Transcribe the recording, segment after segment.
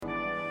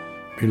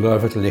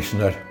Beloved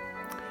listener,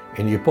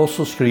 in the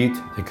Apostles' Creed,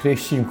 the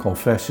Christian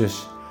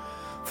confesses,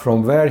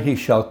 "From where he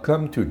shall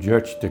come to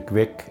judge the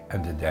quick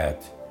and the dead."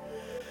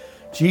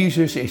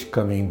 Jesus is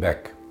coming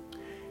back.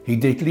 He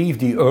did leave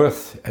the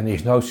earth and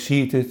is now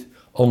seated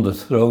on the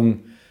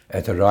throne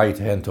at the right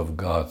hand of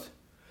God.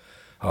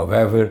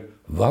 However,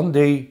 one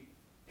day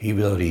he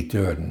will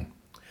return.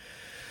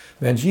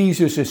 When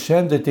Jesus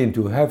ascended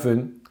into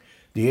heaven,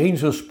 the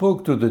angel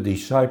spoke to the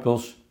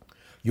disciples,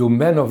 "You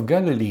men of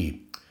Galilee,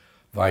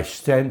 why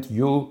stand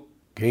you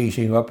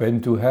gazing up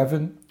into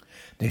heaven?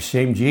 The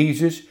same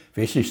Jesus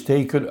which is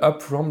taken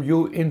up from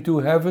you into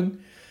heaven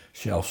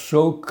shall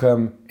so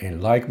come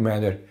in like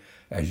manner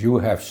as you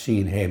have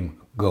seen him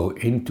go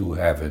into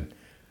heaven."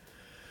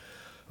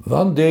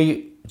 One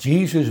day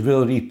Jesus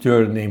will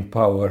return in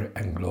power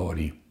and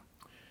glory.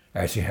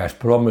 As he has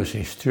promised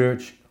his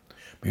church,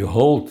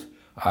 "Behold,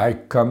 I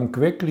come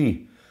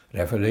quickly,"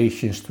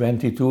 Revelation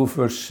 22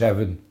 verse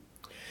 7.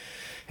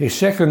 His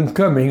second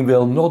coming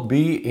will not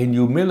be in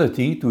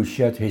humility to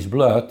shed his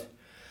blood,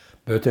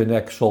 but in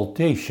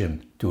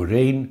exaltation to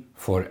reign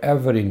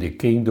forever in the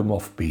kingdom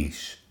of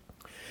peace.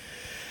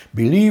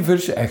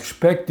 Believers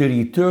expect the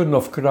return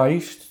of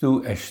Christ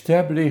to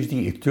establish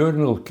the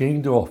eternal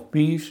kingdom of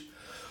peace,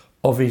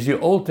 of which the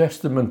Old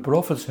Testament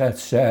prophets had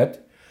said,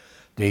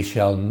 "They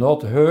shall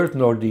not hurt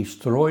nor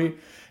destroy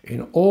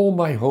in all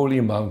my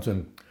holy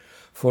mountain,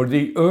 for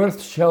the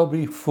earth shall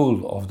be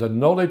full of the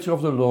knowledge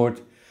of the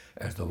Lord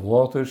as the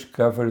waters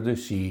cover the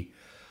sea."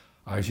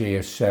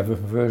 Isaiah 7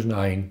 verse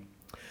 9.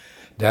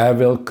 There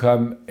will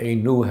come a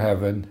new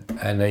heaven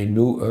and a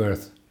new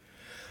earth.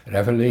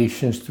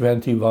 Revelations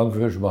 21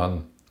 verse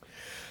 1.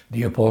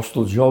 The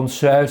Apostle John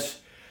says,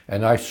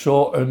 "And I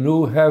saw a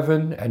new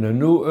heaven and a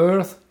new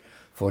earth,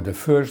 for the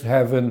first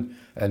heaven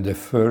and the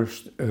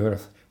first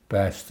earth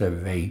passed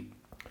away."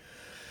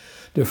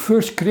 The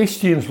first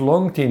Christians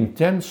longed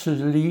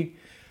intensely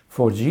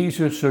for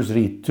Jesus'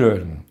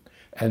 return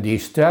and the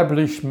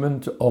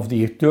establishment of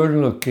the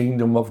eternal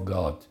kingdom of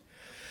God.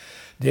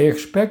 They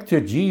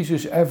expected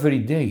Jesus every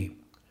day.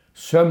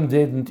 Some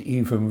didn't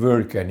even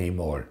work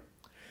anymore.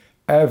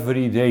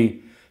 Every day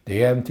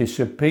they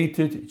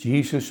anticipated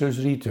Jesus'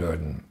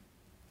 return.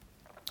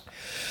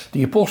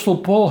 The Apostle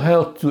Paul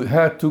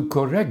had to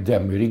correct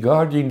them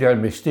regarding their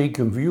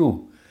mistaken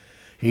view.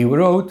 He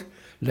wrote,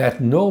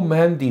 "Let no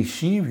man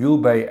deceive you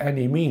by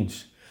any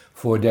means,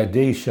 for that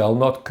day shall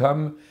not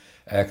come,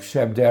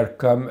 except there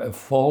come a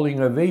falling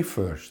away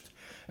first,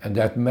 and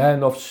that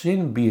man of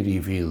sin be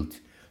revealed,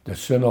 the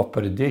son of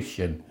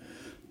perdition."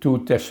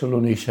 2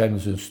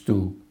 Thessalonians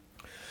 2.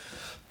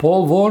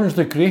 Paul warns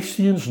the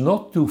Christians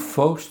not to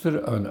foster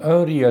an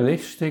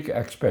unrealistic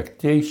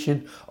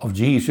expectation of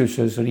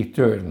Jesus'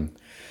 return,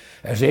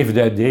 as if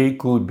that day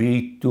could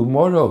be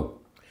tomorrow.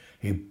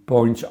 He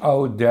points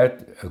out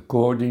that,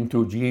 according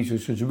to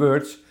Jesus'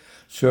 words,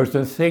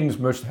 certain things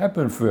must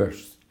happen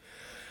first.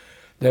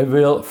 There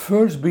will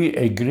first be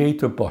a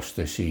great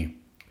apostasy.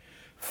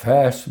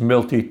 Vast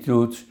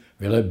multitudes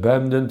will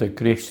abandon the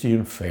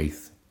Christian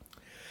faith.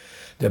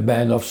 The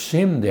man of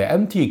sin, the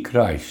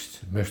Antichrist,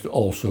 must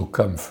also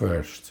come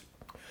first.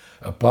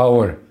 A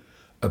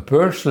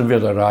person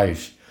will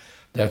arise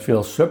that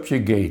will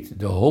subjugate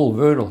the whole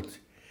world.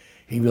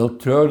 He will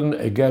turn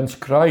against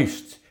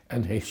Christ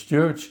and his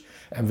church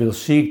and will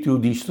seek to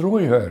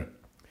destroy her.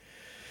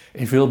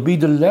 It will be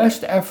the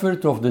last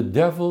effort of the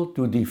devil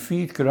to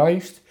defeat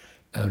Christ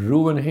and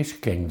ruin his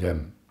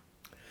kingdom.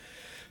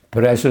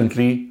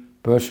 Presently,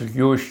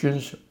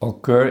 persecutions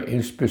occur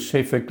in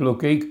specific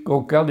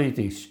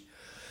localities,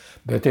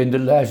 but in the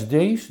last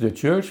days the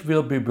church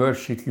will be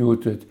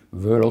persecuted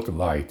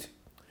worldwide.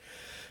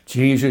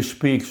 Jesus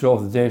speaks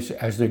of this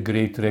as the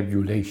Great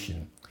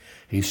Tribulation.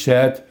 He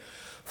said,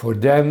 "For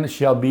then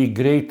shall be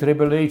great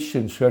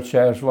tribulation, such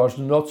as was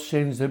not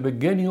since the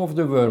beginning of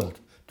the world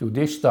to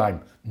this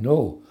time,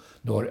 no,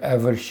 nor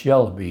ever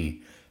shall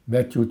be."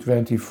 Matthew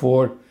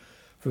 24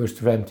 verse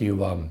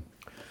 21.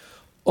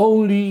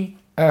 Only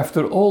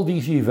after all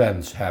these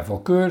events have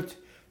occurred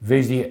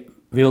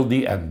will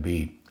the end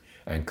be,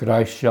 and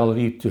Christ shall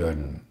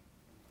return.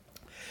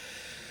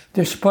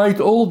 Despite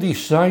all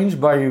these signs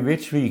by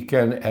which we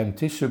can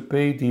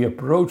anticipate the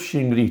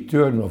approaching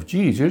return of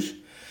Jesus,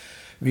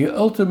 we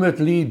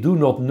ultimately do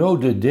not know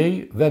the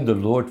day when the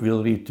Lord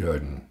will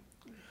return.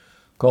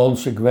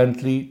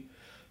 Consequently,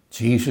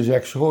 Jesus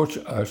exhorts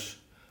us,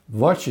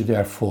 "Watch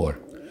therefore,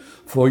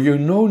 for you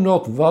know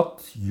not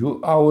what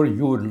hour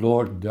your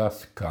Lord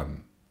doth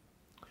come."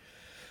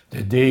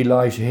 The day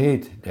lies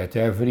hid, that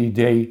every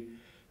day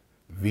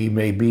we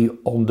may be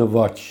on the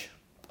watch.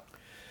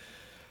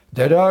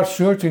 There are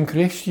certain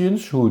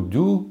Christians who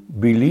do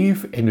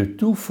believe in a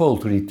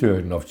twofold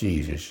return of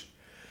Jesus.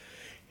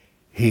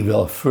 He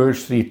will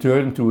first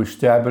return to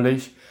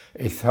establish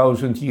a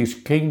 1,000 years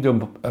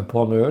kingdom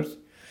upon earth,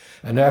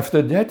 and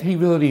after that he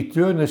will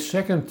return a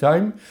second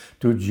time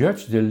to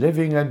judge the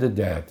living and the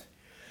dead.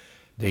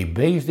 They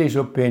base this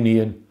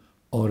opinion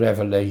on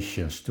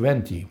Revelation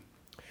 20.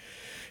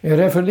 In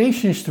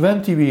Revelation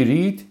 20 we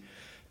read,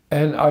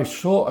 And I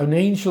saw an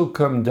angel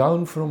come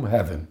down from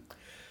heaven,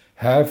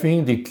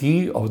 having the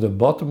key of the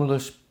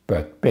bottomless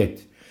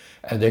pit,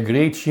 and a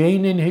great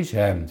chain in his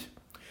hand.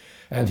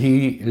 And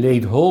he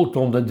laid hold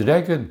on the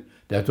dragon,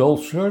 that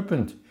old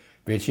serpent,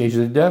 which is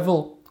the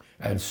devil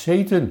and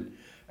Satan,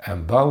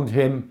 and bound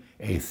him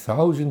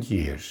 1,000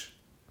 years.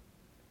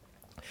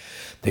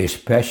 This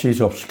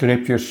passage of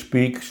scripture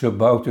speaks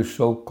about the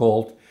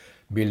so-called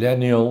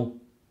millennial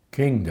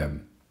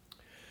kingdom.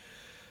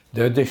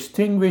 The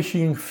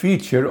distinguishing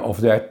feature of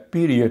that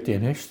period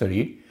in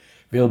history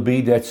will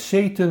be that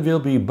Satan will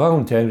be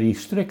bound and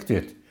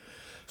restricted,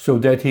 so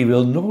that he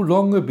will no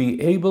longer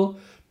be able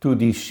to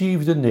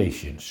deceive the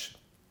nations.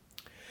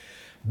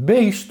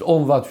 Based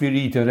on what we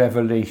read in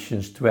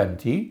Revelation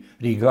 20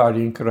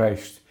 regarding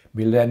Christ's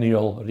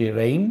millennial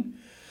reign,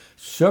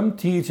 some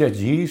teach that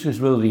Jesus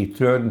will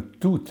return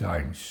 2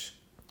 times.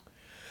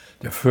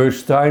 The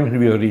first time he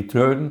will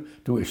return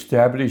to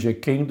establish a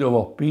kingdom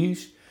of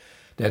peace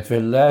that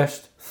will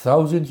last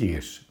 1,000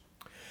 years.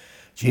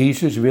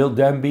 Jesus will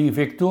then be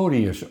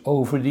victorious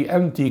over the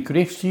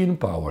anti-Christian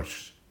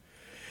powers.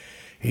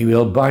 He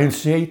will bind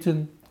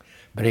Satan,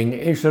 bring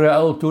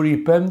Israel to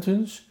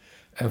repentance,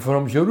 and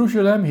from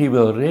Jerusalem he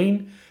will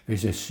reign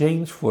with the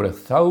saints for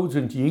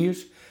 1,000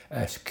 years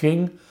as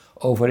king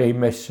over a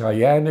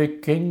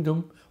messianic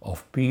kingdom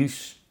of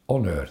peace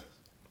on earth.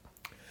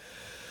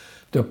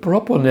 The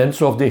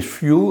proponents of this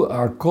view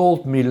are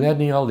called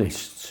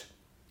millennialists.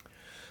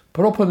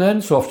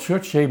 Proponents of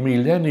such a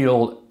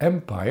millennial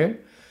empire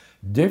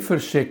differ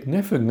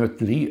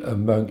significantly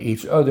among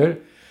each other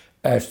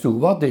as to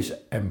what this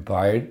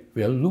empire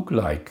will look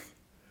like.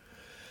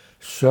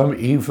 Some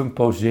even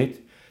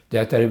posit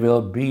that there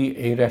will be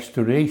a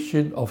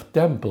restoration of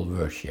temple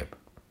worship,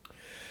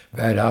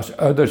 whereas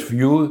others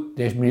view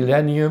this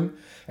millennium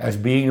as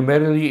being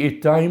merely a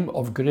time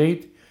of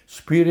great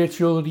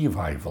spiritual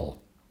revival.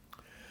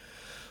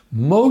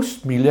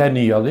 Most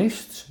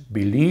millennialists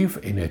believe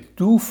in a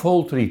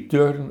twofold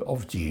return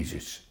of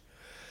Jesus.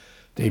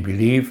 They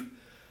believe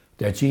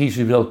that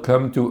Jesus will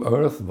come to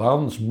earth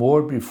once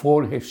more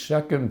before his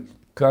second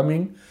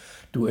coming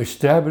to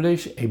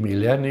establish a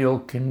millennial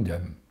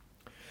kingdom.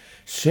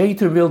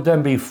 Satan will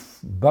then be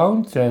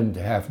bound and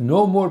have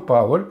no more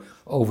power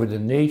over the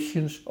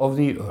nations of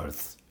the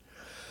earth.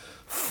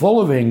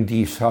 Following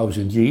these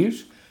 1,000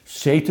 years,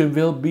 Satan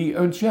will be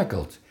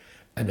unshackled,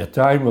 and a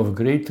time of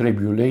great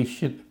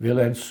tribulation will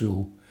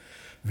ensue,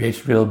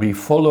 which will be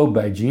followed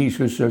by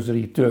Jesus'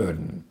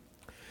 return.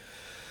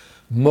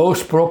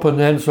 Most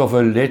proponents of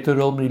a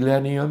literal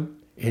millennium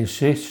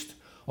insist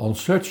on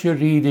such a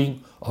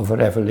reading of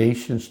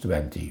Revelation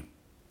 20.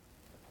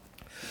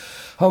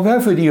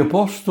 However, the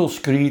Apostles'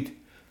 Creed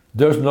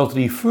does not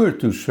refer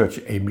to such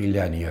a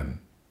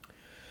millennium.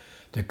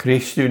 The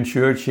Christian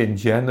Church in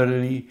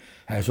general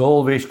has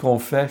always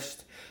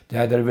confessed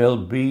that there will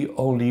be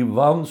only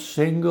one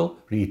single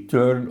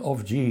return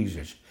of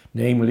Jesus,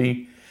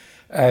 namely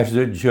as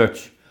the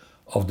judge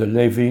of the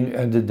living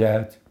and the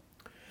dead.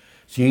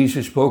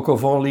 Jesus spoke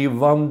of only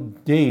one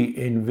day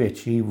in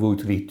which he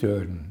would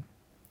return.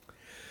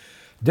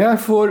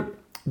 Therefore,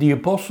 the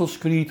Apostles'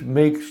 Creed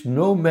makes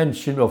no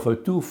mention of a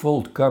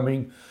twofold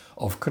coming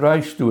of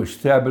Christ to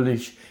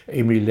establish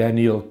a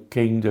millennial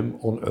kingdom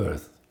on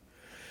earth.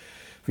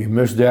 We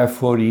must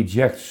therefore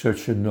reject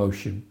such a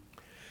notion.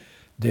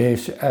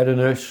 This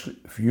erroneous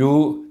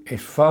view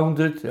is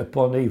founded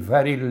upon a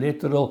very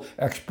literal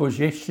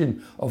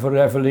exposition of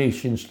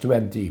Revelation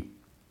 20.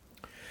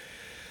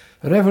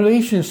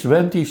 Revelation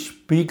 20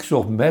 speaks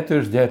of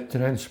matters that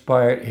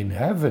transpire in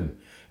heaven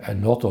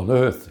and not on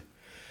earth.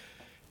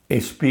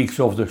 It speaks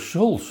of the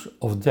souls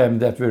of them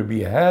that were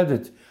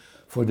beheaded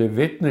for the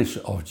witness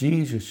of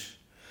Jesus.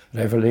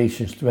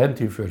 Revelation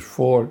 20 verse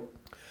 4.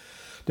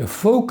 The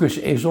focus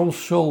is on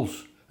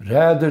souls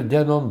rather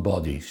than on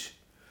bodies.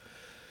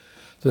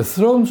 The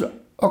thrones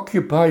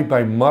occupied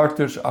by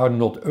martyrs are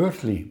not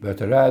earthly, but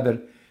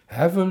rather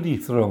heavenly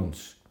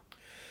thrones.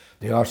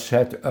 They are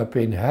set up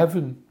in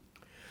heaven.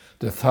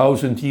 The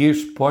 1,000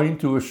 years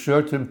point to a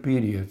certain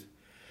period.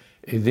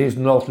 It does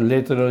not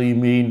literally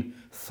mean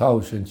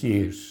 1,000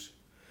 years.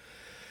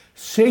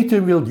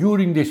 Satan will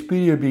during this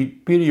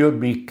period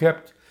be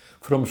kept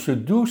from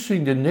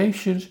seducing the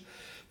nations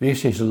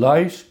with his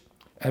lies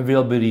and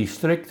will be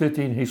restricted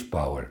in his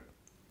power.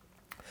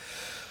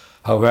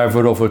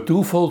 However, of a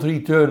twofold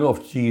return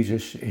of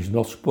Jesus is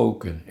not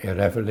spoken in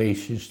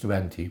Revelation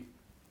 20.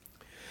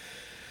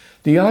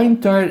 The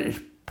entire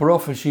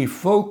prophecy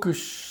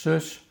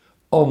focuses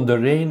on the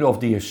reign of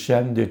the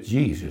ascended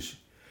Jesus.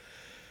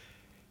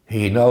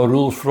 He now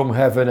rules from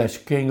heaven as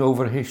king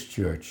over his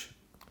church.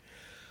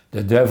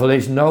 The devil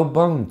is now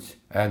bound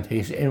and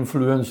his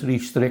influence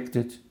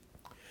restricted.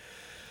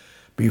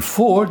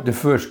 Before the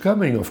first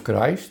coming of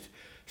Christ,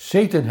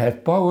 Satan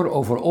had power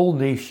over all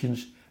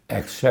nations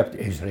except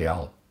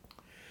Israel.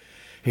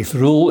 His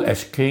rule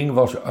as king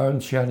was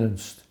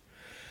unchallenged,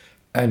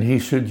 and he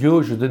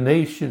seduced the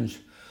nations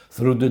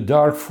through the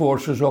dark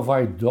forces of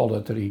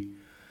idolatry.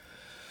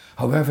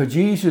 However,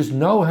 Jesus,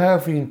 now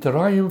having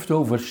triumphed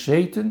over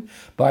Satan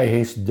by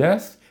his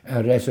death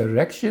and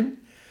resurrection,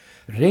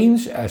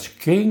 reigns as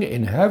king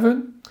in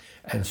heaven,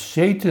 and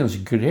Satan's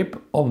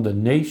grip on the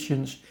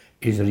nations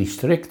is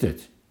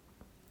restricted.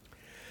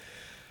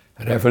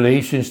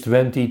 Revelation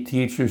 20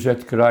 teaches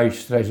that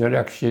Christ's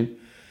resurrection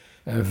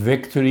and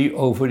victory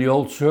over the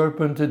old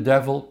serpent, the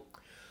devil,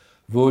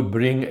 would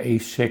bring a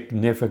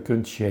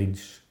significant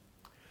change.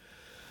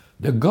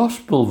 The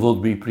gospel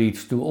would be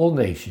preached to all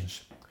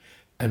nations,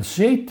 and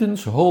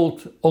Satan's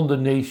hold on the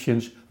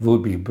nations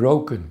would be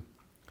broken.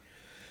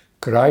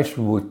 Christ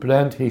would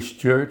plant his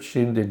church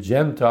in the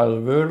Gentile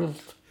world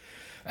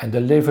and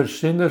deliver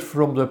sinners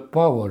from the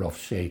power of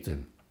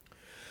Satan.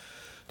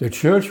 The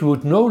church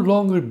would no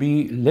longer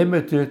be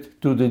limited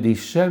to the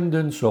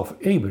descendants of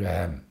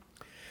Abraham.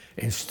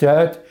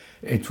 Instead,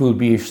 it will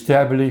be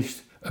established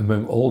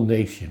among all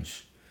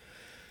nations.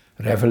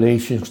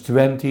 Revelation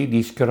 20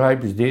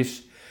 describes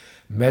this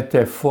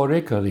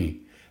metaphorically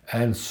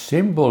and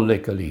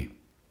symbolically.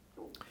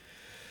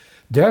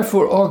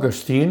 Therefore,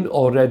 Augustine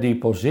already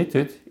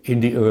posited in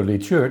the early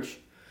church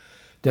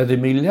that the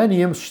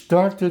millennium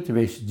started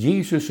with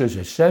Jesus'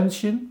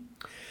 ascension,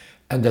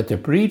 and that the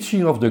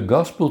preaching of the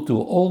gospel to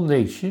all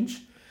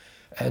nations,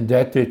 and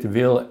that it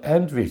will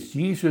end with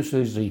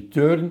Jesus'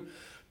 return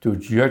to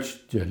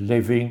judge the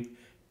living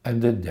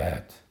and the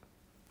dead.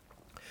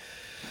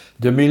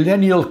 The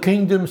millennial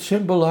kingdom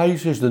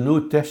symbolizes the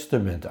New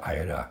Testament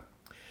era,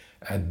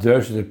 and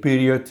thus the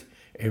period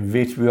in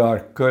which we are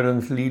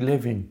currently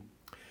living.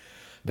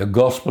 The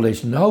gospel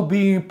is now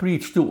being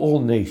preached to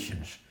all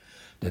nations.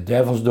 The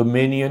devil's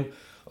dominion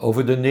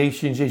over the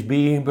nations is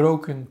being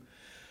broken.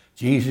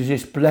 Jesus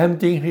is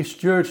planting his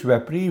church where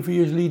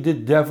previously the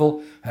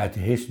devil had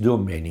his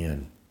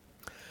dominion.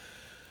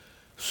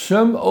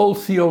 Some old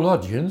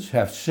theologians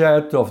have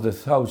said of the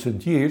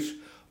 1,000 years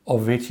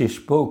of which is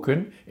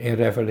spoken in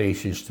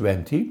Revelation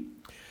 20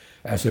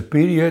 as a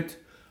period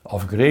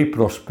of great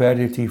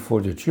prosperity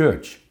for the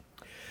church.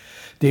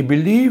 They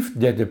believed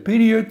that the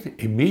period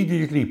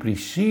immediately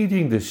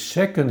preceding the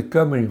second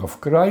coming of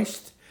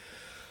Christ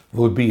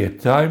would be a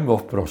time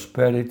of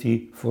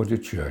prosperity for the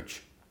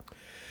church.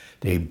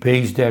 They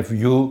based their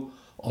view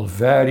on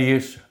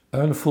various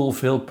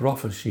unfulfilled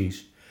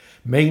prophecies,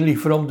 mainly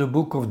from the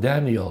book of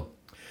Daniel,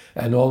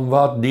 and on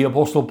what the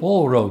Apostle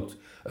Paul wrote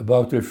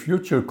about the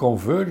future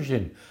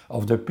conversion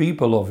of the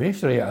people of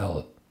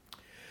Israel.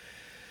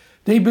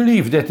 They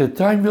believe that the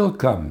time will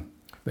come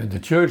when the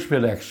church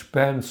will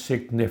expand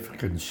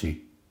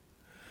significantly.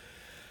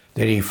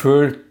 They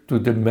refer to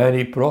the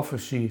many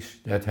prophecies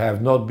that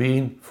have not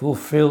been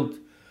fulfilled,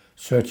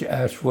 such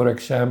as, for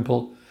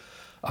example,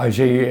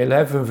 Isaiah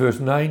 11 verse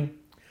 9,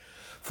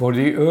 "For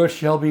the earth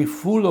shall be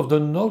full of the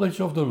knowledge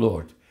of the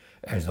Lord,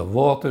 as the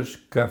waters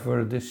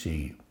cover the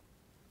sea."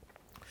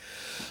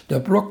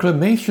 The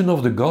proclamation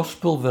of the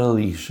gospel will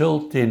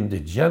result in the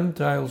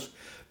Gentiles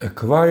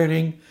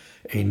acquiring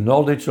a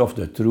knowledge of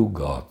the true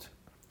God.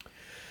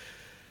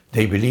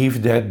 They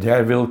believe that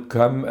there will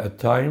come a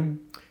time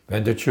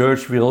when the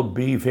church will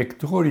be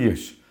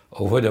victorious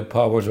over the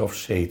powers of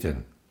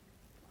Satan.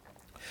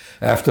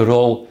 After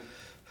all,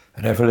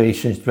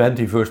 Revelation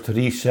 20 verse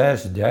 3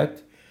 says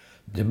that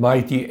the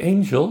mighty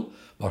angel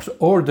was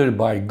ordered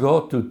by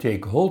God to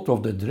take hold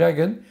of the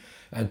dragon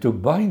and to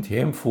bind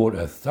him for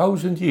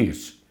 1,000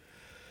 years.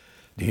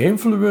 The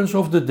influence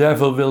of the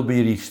devil will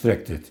be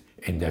restricted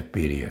in that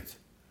period.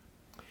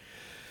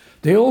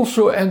 They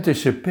also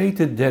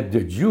anticipated that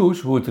the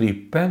Jews would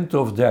repent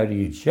of their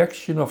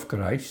rejection of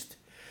Christ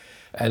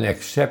and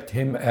accept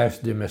him as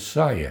the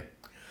Messiah.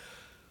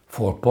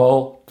 For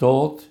Paul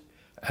taught,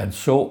 "And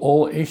so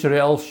all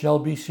Israel shall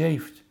be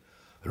saved."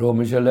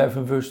 Romans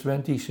 11 verse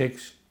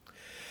 26.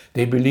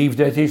 They believed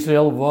that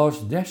Israel was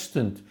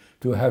destined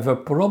to have a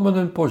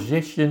prominent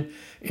position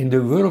in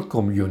the world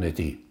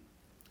community.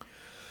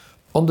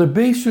 On the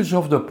basis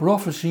of the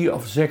prophecy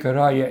of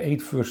Zechariah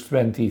 8 verse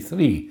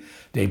 23,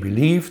 they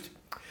believed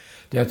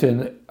that an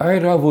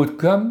era would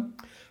come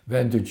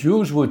when the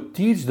Jews would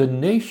teach the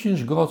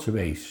nations God's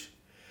ways.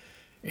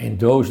 In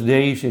those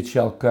days it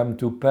shall come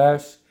to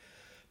pass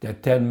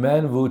that 10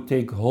 men would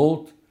take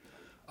hold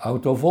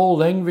out of all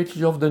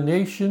languages of the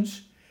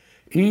nations,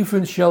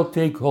 even shall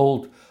take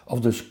hold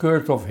of the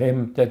skirt of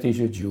him that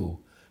is a Jew,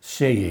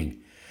 saying,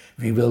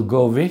 "We will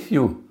go with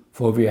you,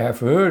 for we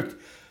have heard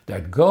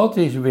that God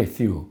is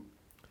with you."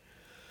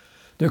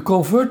 The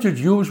converted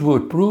Jews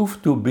would prove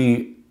to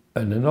be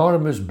an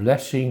enormous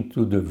blessing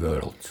to the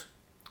world.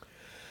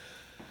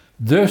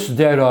 Thus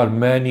there are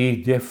many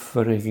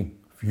differing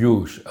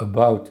views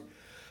about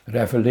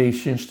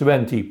Revelation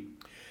 20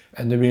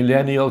 and the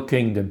millennial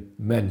kingdom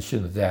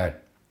mentioned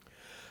there.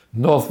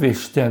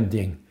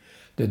 Notwithstanding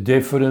the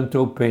different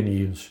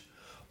opinions,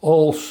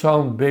 all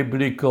sound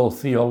biblical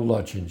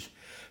theologians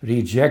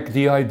reject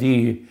the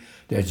idea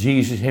that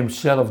Jesus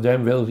himself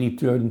then will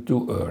return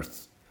to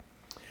earth.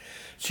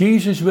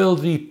 Jesus will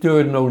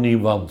return only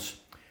once,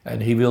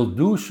 and he will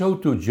do so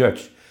to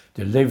judge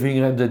the living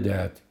and the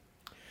dead.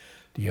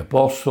 The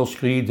Apostles'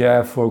 Creed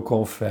therefore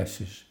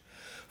confesses,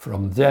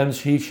 From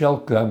thence he shall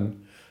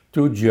come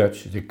to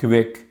judge the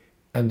quick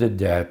and the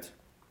dead.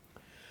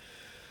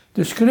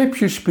 The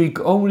scriptures speak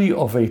only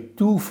of a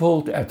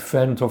twofold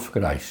advent of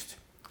Christ.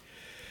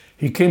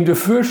 He came the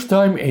first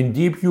time in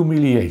deep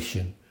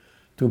humiliation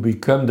to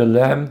become the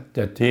Lamb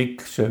that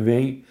takes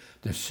away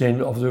the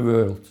sin of the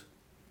world.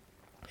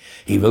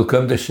 He will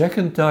come the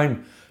second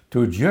time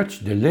to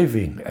judge the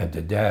living and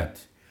the dead.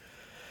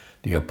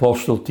 The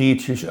apostle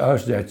teaches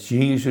us that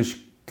Jesus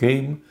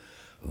came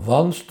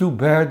once to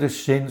bear the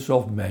sins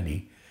of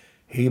many.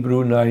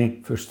 Hebrews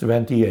 9 verse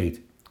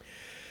 28.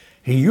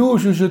 He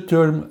uses the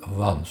term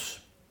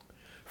once.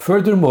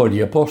 Furthermore, the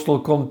apostle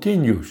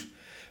continues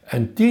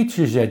and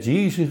teaches that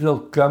Jesus will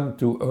come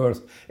to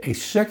earth a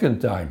second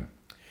time.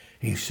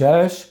 He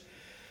says,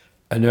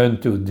 "And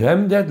unto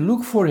them that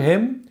look for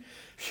him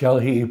shall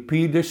he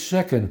appear the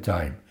second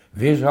time,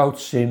 without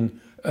sin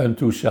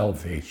unto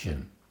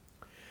salvation."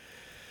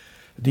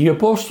 The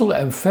apostle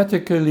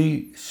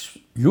emphatically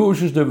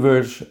uses the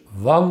words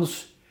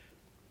once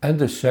and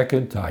the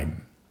second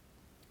time.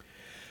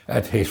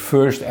 At his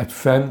first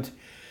advent,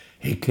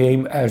 he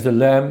came as the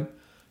Lamb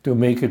to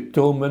make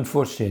atonement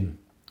for sin.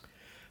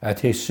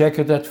 At his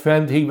second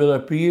advent, he will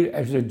appear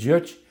as the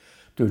judge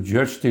to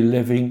judge the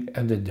living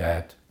and the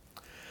dead.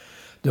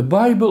 The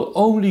Bible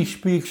only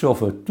speaks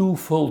of a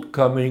twofold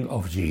coming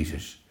of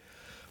Jesus,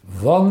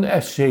 one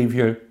as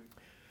Savior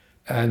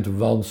and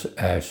once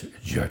as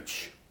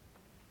judge.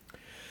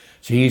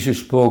 Jesus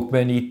spoke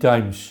many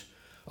times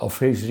of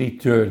his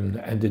return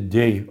and the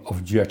day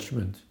of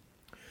judgment,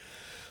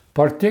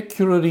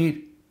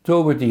 particularly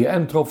toward the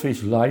end of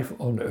his life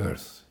on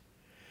earth.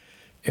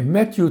 In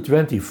Matthew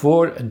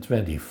 24 and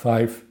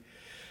 25,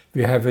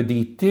 we have a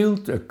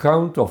detailed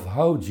account of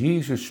how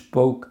Jesus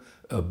spoke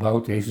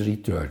about his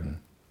return.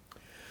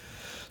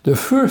 The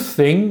first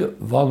thing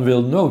one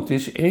will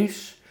notice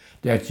is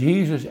that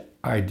Jesus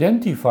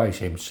identifies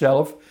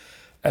himself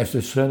as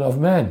the Son of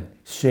Man,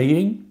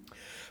 saying,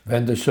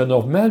 "When the Son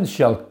of Man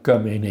shall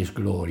come in his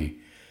glory,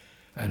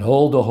 and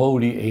all the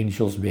holy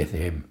angels with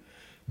him."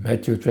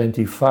 Matthew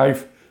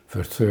 25,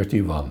 verse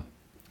 31.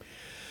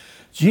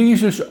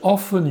 Jesus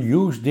often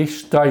used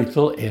this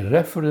title in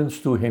reference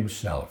to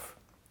himself.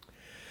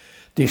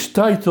 This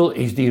title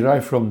is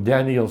derived from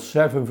Daniel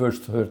 7, verse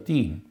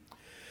 13.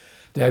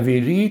 There we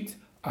read,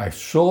 "I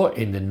saw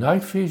in the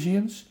night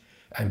visions,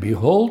 and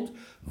behold,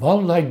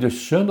 one like the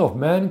Son of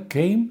Man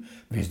came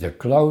with the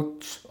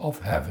clouds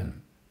of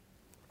heaven."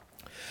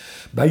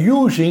 By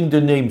using the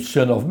name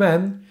Son of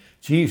Man,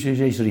 Jesus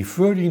is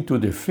referring to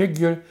the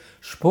figure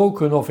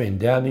spoken of in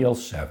Daniel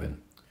 7.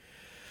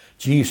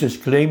 Jesus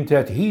claimed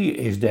that he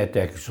is that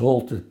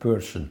exalted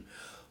person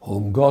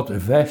whom God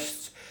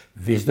vests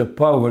with the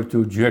power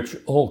to judge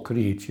all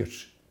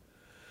creatures.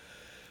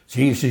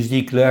 Jesus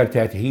declared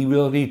that he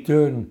will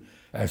return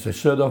as the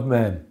Son of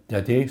Man,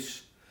 that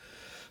is,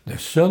 the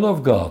Son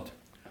of God,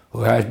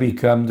 who has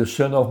become the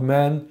Son of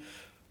Man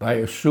by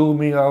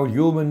assuming our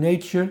human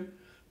nature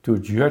to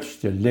judge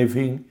the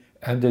living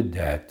and the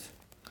dead.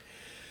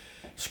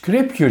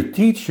 Scripture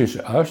teaches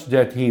us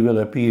that he will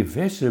appear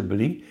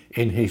visibly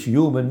in his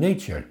human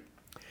nature.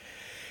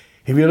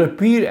 He will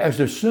appear as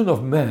the Son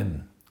of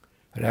Man.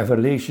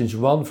 Revelations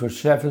 1 verse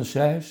 7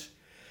 says,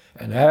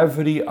 "And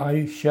every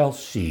eye shall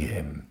see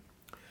him."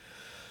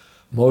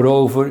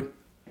 Moreover,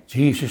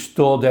 Jesus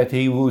taught that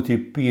he would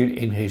appear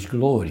in his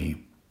glory.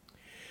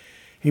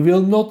 He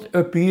will not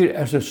appear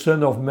as the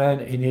Son of Man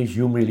in his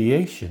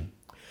humiliation,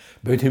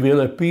 but he will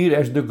appear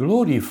as the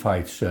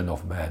glorified Son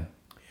of Man.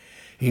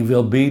 He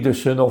will be the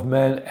Son of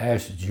Man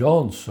as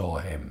John saw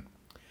him.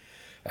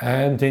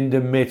 And in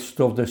the midst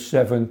of the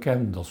 7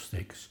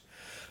 candlesticks,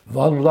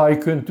 one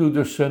like unto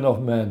the Son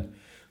of Man,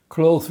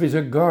 clothed with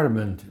a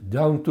garment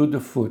down to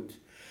the foot,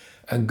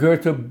 and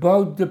girt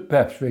about the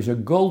paps with a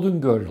golden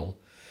girdle.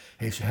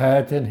 His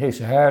head and his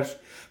hairs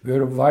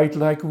were white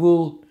like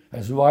wool,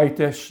 as white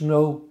as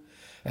snow,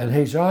 and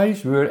his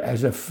eyes were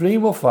as a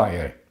flame of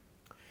fire,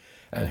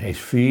 and his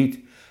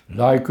feet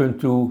like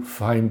unto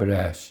fine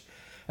brass,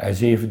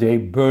 as if they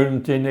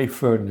burned in a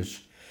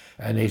furnace,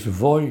 and his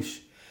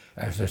voice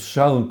as the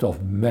sound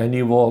of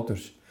many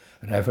waters.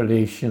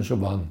 Revelations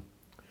 1.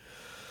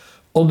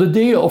 On the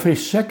day of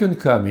his second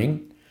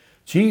coming,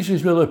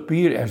 Jesus will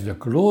appear as the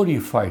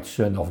glorified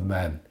Son of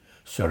Man,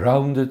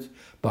 surrounded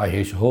by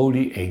his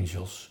holy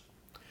angels.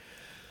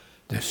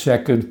 The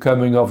second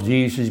coming of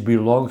Jesus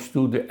belongs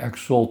to the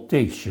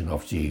exaltation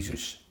of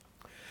Jesus.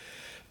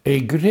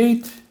 A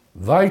great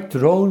white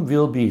throne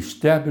will be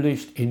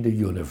established in the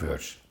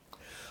universe.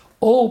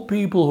 All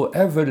people who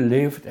ever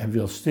lived and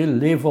will still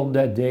live on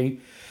that day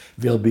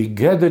will be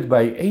gathered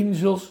by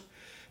angels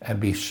and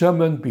be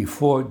summoned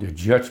before the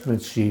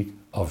judgment seat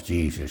of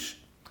Jesus.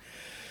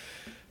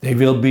 They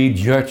will be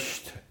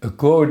judged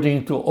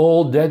according to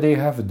all that they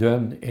have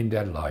done in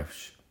their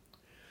lives.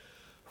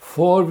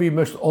 For we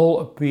must all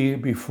appear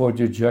before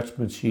the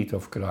judgment seat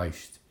of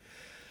Christ,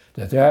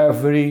 that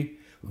every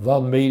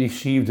one may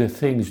receive the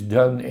things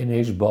done in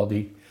his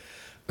body,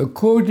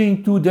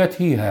 according to that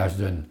he has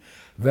done,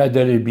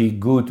 whether it be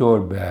good or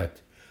bad.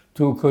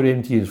 2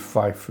 Corinthians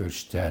 5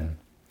 verse 10.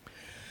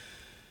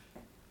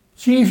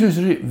 Jesus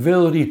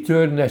will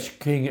return as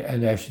King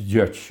and as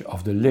Judge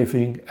of the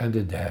living and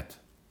the dead.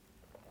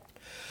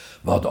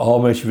 But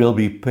homage will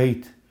be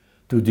paid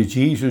to the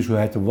Jesus who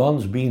had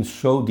once been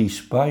so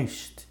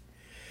despised.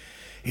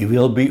 He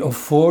will be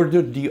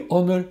afforded the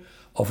honor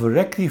of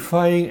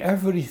rectifying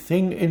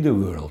everything in the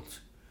world,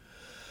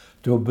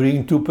 to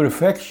bring to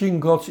perfection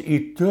God's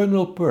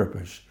eternal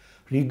purpose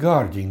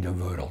regarding the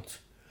world,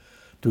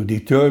 to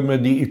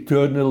determine the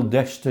eternal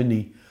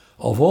destiny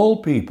of all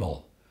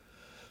people,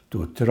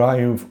 to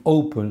triumph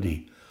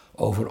openly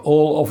over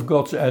all of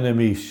God's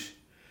enemies,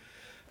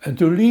 and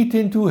to lead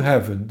into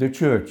heaven the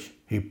church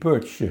he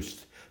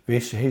purchased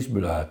with his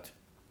blood.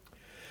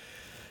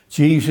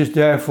 Jesus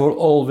therefore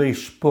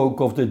always spoke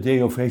of the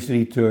day of his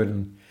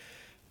return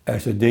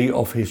as the day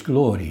of his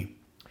glory.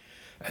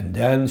 And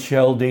then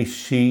shall they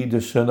see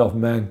the Son of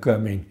Man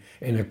coming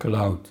in a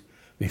cloud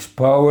with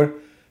power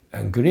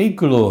and great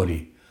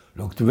glory.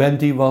 Luke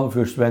 21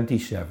 verse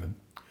 27.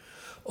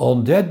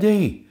 On that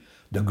day,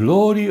 the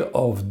glory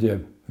of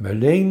the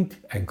maligned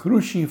and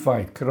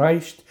crucified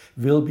Christ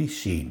will be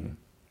seen.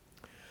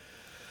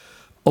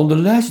 On the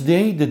last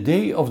day, the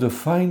day of the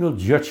final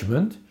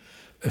judgment,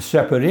 a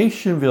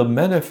separation will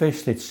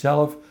manifest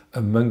itself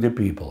among the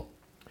people.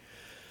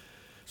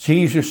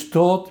 Jesus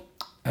taught,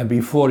 and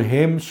before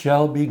him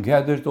shall be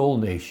gathered all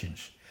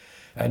nations,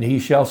 and he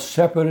shall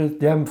separate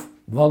them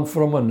one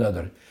from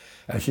another,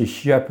 as a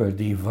shepherd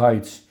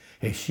divides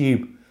his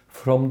sheep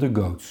from the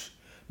goats.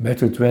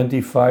 Matthew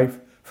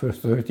 25 verse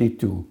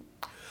 32.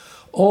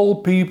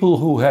 All people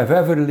who have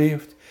ever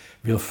lived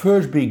will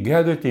first be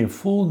gathered in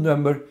full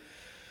number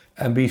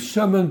and be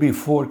summoned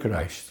before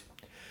Christ.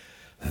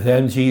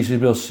 Then Jesus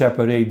will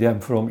separate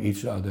them from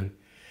each other.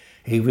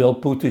 He will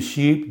put the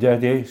sheep,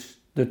 that is,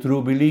 the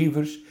true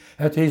believers,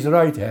 at his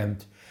right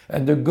hand,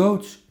 and the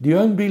goats, the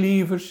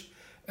unbelievers,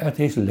 at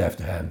his left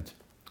hand.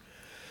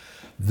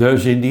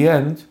 Thus, in the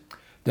end,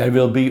 there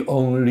will be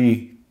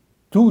only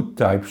two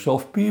types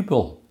of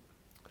people.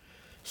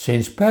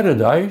 Since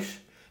paradise,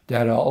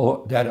 there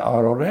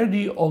are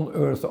already on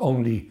earth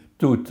only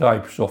two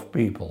types of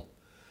people.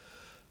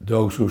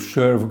 Those who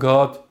serve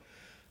God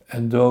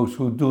and those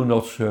who do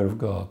not serve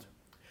God.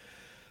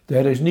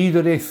 There is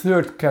neither a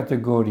third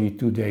category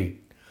today,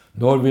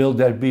 nor will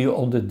there be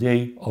on the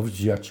day of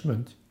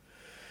judgment.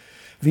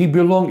 We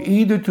belong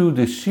either to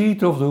the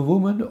seed of the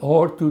woman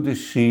or to the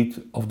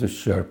seed of the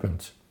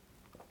serpent.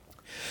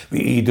 We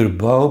either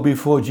bow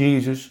before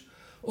Jesus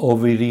or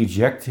we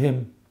reject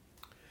him.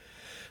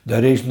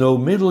 There is no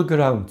middle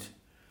ground.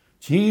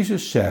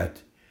 Jesus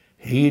said,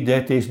 "He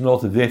that is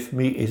not with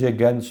me is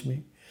against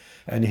me,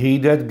 and he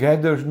that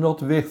gathers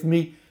not with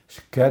me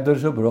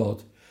scatters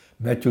abroad."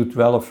 Matthew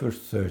 12 verse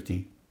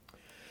 30.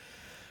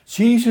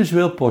 Jesus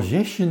will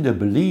position the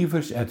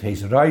believers at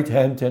his right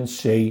hand and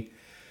say,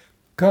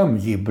 "Come,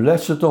 ye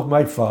blessed of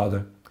my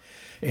Father,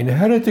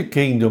 inherit the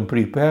kingdom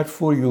prepared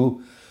for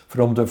you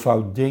from the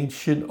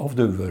foundation of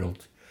the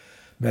world."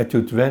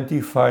 Matthew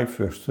 25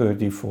 verse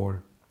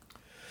 34.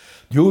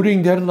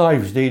 During their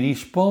lives they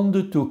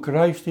responded to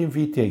Christ's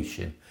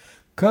invitation,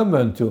 "Come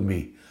unto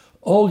me,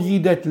 all ye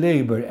that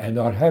labor and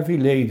are heavy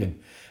laden,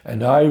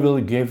 and I will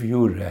give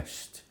you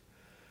rest."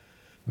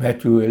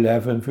 Matthew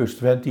 11 verse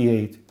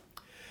 28.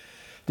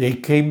 They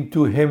came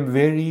to him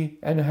weary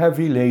and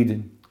heavy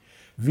laden,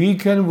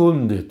 weak and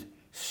wounded,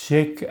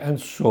 sick and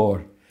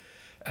sore,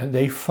 and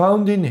they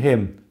found in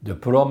him the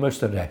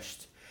promised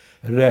rest,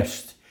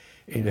 rest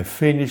in the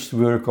finished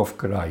work of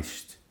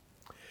Christ.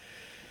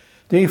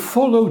 They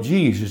followed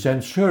Jesus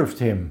and served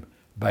him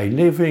by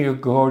living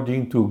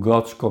according to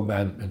God's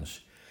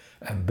commandments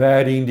and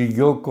bearing the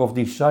yoke of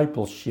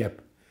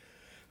discipleship,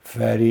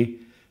 very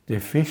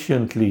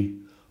deficiently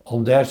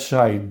on their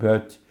side,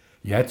 but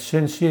yet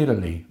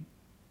sincerely.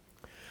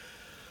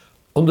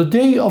 On the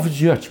day of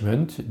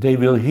judgment, they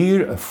will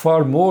hear a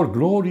far more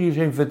glorious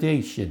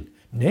invitation,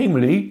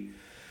 namely,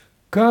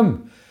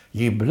 "Come,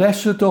 ye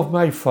blessed of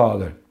my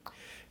Father,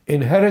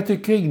 inherit the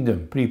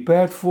kingdom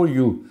prepared for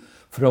you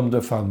from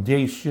the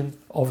foundation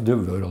of the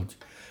world."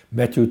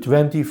 Matthew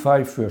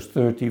 25 verse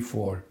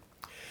 34.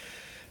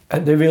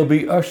 And they will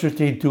be ushered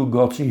into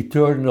God's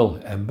eternal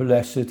and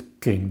blessed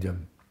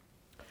kingdom.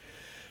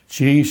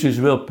 Jesus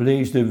will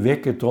place the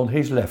wicked on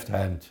his left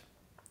hand.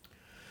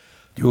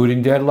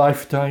 During their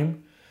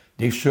lifetime,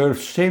 they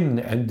served sin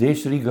and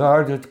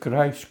disregarded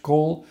Christ's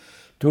call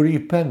to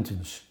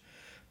repentance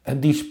and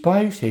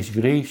despised his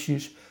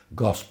gracious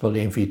gospel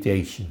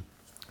invitation.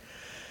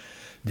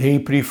 They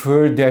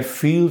preferred their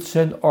fields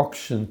and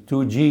oxen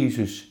to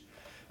Jesus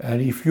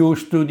and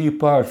refused to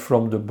depart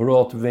from the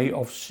broad way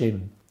of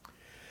sin.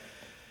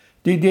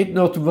 They did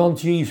not want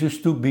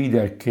Jesus to be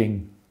their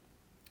king.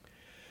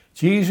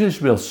 Jesus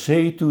will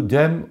say to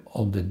them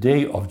on the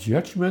day of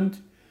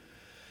judgment,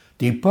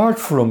 "Depart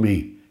from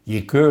me,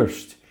 ye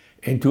cursed,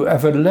 into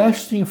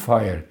everlasting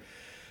fire,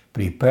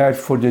 prepared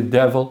for the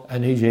devil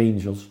and his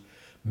angels."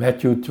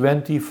 Matthew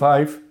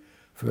 25,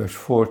 verse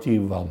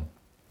 41.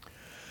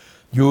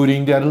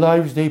 During their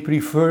lives they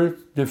preferred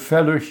the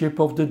fellowship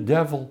of the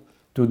devil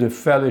to the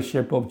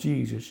fellowship of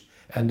Jesus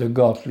and the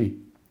godly.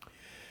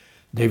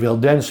 They will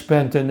then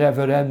spend a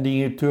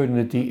never-ending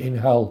eternity in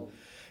hell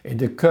in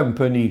the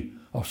company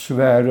of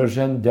swearers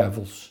and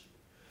devils.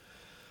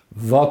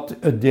 What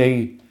a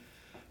day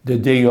the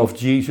day of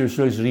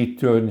Jesus'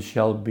 return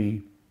shall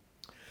be.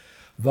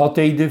 What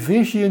a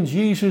division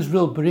Jesus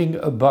will bring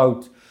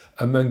about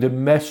among the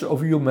mass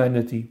of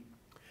humanity.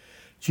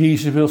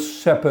 Jesus will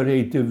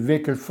separate the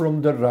wicked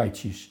from the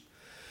righteous,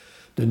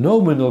 the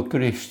nominal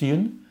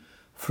Christian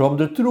from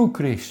the true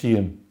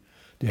Christian,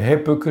 the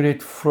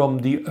hypocrite from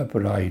the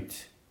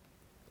upright.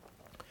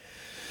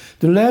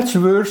 The last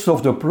verse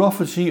of the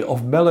prophecy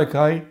of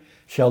Malachi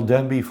shall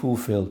then be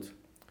fulfilled.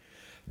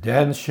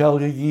 Then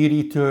shall ye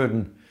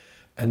return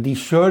and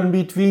discern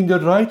between the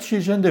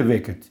righteous and the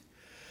wicked,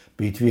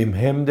 between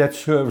him that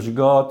serves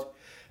God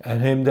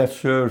and him that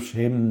serves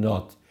him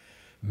not.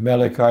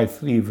 Malachi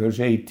 3 verse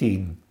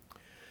 18.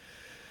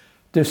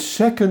 The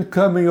second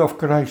coming of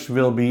Christ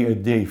will be a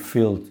day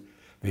filled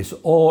with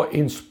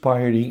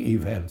awe-inspiring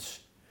events.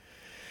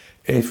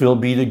 It will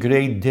be the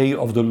great day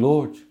of the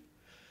Lord,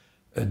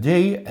 a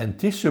day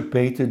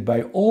anticipated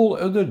by all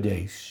other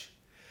days.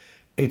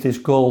 It is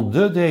called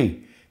the day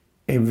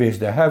in which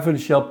the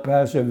heavens shall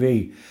pass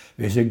away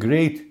with a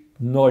great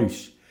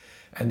noise,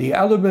 and the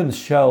elements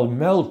shall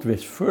melt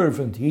with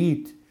fervent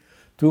heat.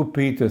 2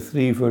 Peter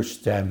 3 verse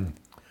 10.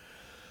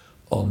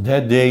 On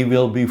that day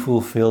will be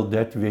fulfilled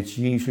that which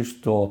Jesus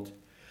taught,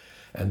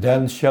 and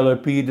then shall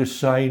appear the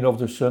sign of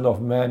the Son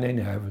of Man in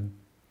heaven.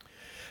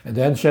 And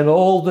then shall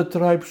all the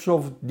tribes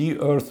of the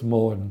earth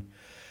mourn,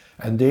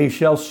 and they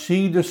shall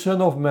see the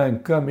Son of Man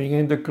coming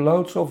in the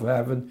clouds of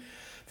heaven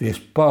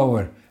with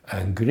power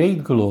and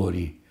great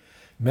glory.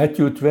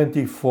 Matthew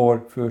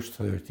 24 verse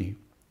 30.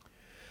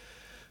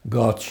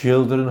 God's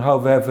children,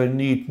 however,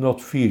 need not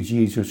fear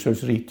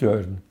Jesus'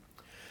 return.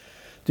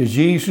 The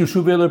Jesus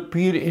who will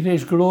appear in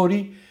his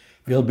glory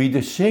will be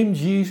the same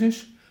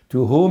Jesus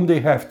to whom they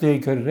have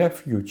taken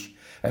refuge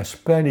as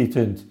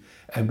penitent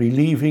and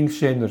believing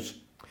sinners,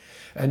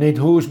 and in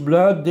whose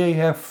blood they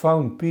have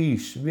found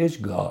peace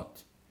with God.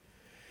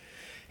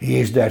 He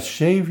is their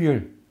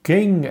Savior,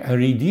 King and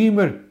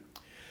Redeemer.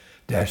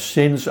 Their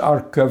sins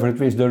are covered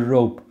with the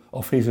robe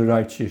of his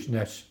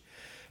righteousness,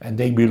 and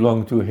they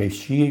belong to his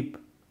sheep.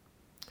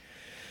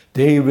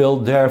 They will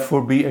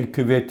therefore be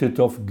acquitted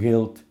of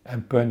guilt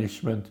and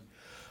punishment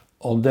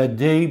on that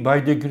day by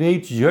the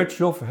great Judge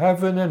of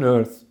heaven and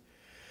earth.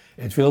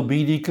 It will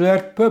be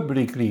declared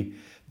publicly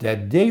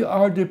that they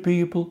are the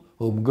people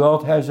whom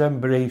God has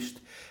embraced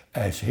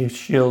as his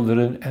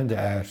children and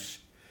heirs.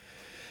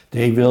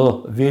 They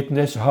will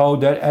witness how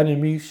their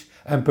enemies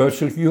and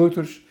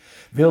persecutors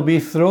will be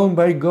thrown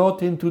by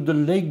God into the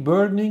lake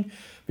burning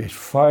with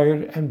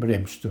fire and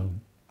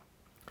brimstone.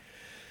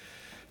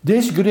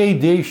 This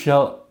great day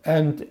shall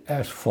end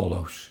as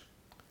follows: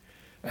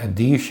 and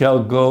these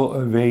shall go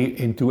away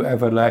into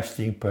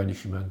everlasting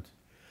punishment,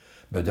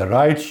 but the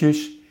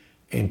righteous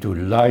into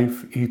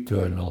life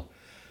eternal.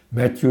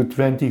 Matthew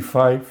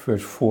 25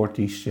 verse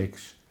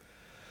 46.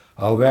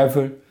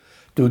 However,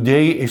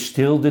 today is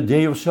still the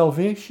day of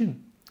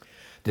salvation,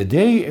 the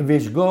day in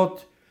which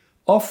God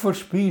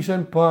offers peace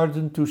and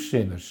pardon to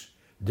sinners.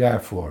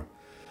 Therefore,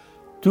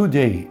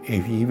 today,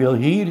 if ye will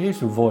hear his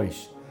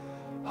voice,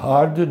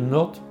 harden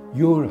not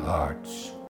your hearts.